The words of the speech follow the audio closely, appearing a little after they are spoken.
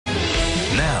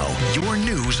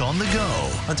news on the go.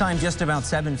 The time just about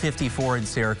 7:54 in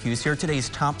Syracuse. Here are today's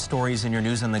top stories in your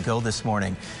news on the go this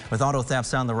morning. With auto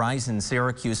thefts on the rise in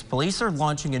Syracuse, police are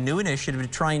launching a new initiative to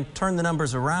try and turn the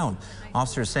numbers around.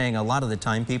 Officers saying a lot of the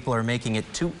time people are making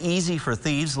it too easy for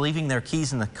thieves, leaving their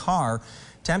keys in the car,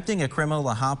 tempting a criminal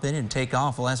to hop in and take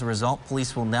off. Well, as a result,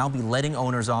 police will now be letting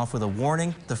owners off with a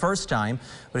warning the first time.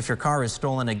 But if your car is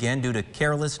stolen again due to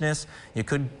carelessness, you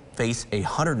could face a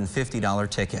 $150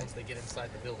 ticket.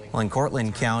 Well, in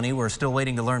Cortland County, we're still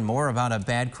waiting to learn more about a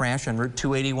bad crash on Route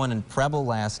 281 in Preble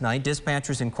last night.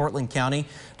 Dispatchers in Cortland County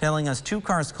telling us two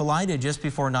cars collided just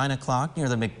before 9 o'clock near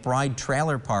the McBride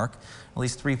Trailer Park. At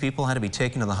least 3 people had to be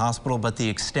taken to the hospital, but the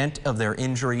extent of their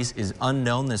injuries is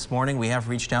unknown this morning. We have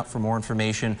reached out for more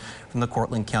information from the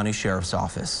Cortland County Sheriff's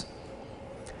Office.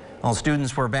 All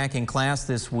students were back in class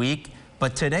this week.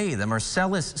 But today, the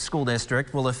Marcellus School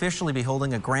District will officially be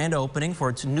holding a grand opening for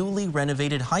its newly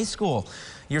renovated high school.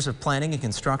 Years of planning and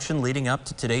construction leading up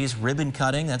to today's ribbon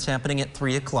cutting. That's happening at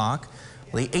 3 o'clock.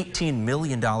 The $18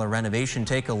 million renovation,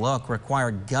 take a look,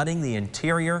 required gutting the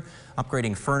interior,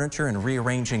 upgrading furniture, and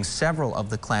rearranging several of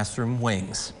the classroom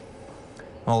wings.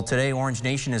 Well, today, Orange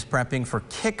Nation is prepping for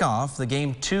kickoff. The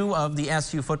game 2 of the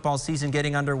SU football season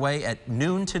getting underway at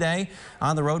noon today.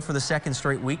 On the road for the second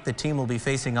straight week, the team will be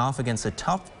facing off against a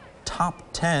tough top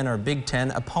 10 or Big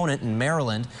Ten opponent in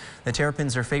Maryland. The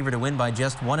Terrapins are favored to win by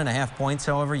just 1.5 points.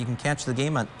 However, you can catch the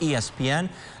game on ESPN.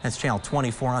 That's channel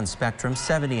 24 on Spectrum,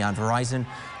 70 on Verizon,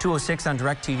 206 on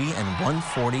DirecTV, and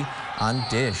 140 on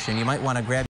Dish. And you might want to grab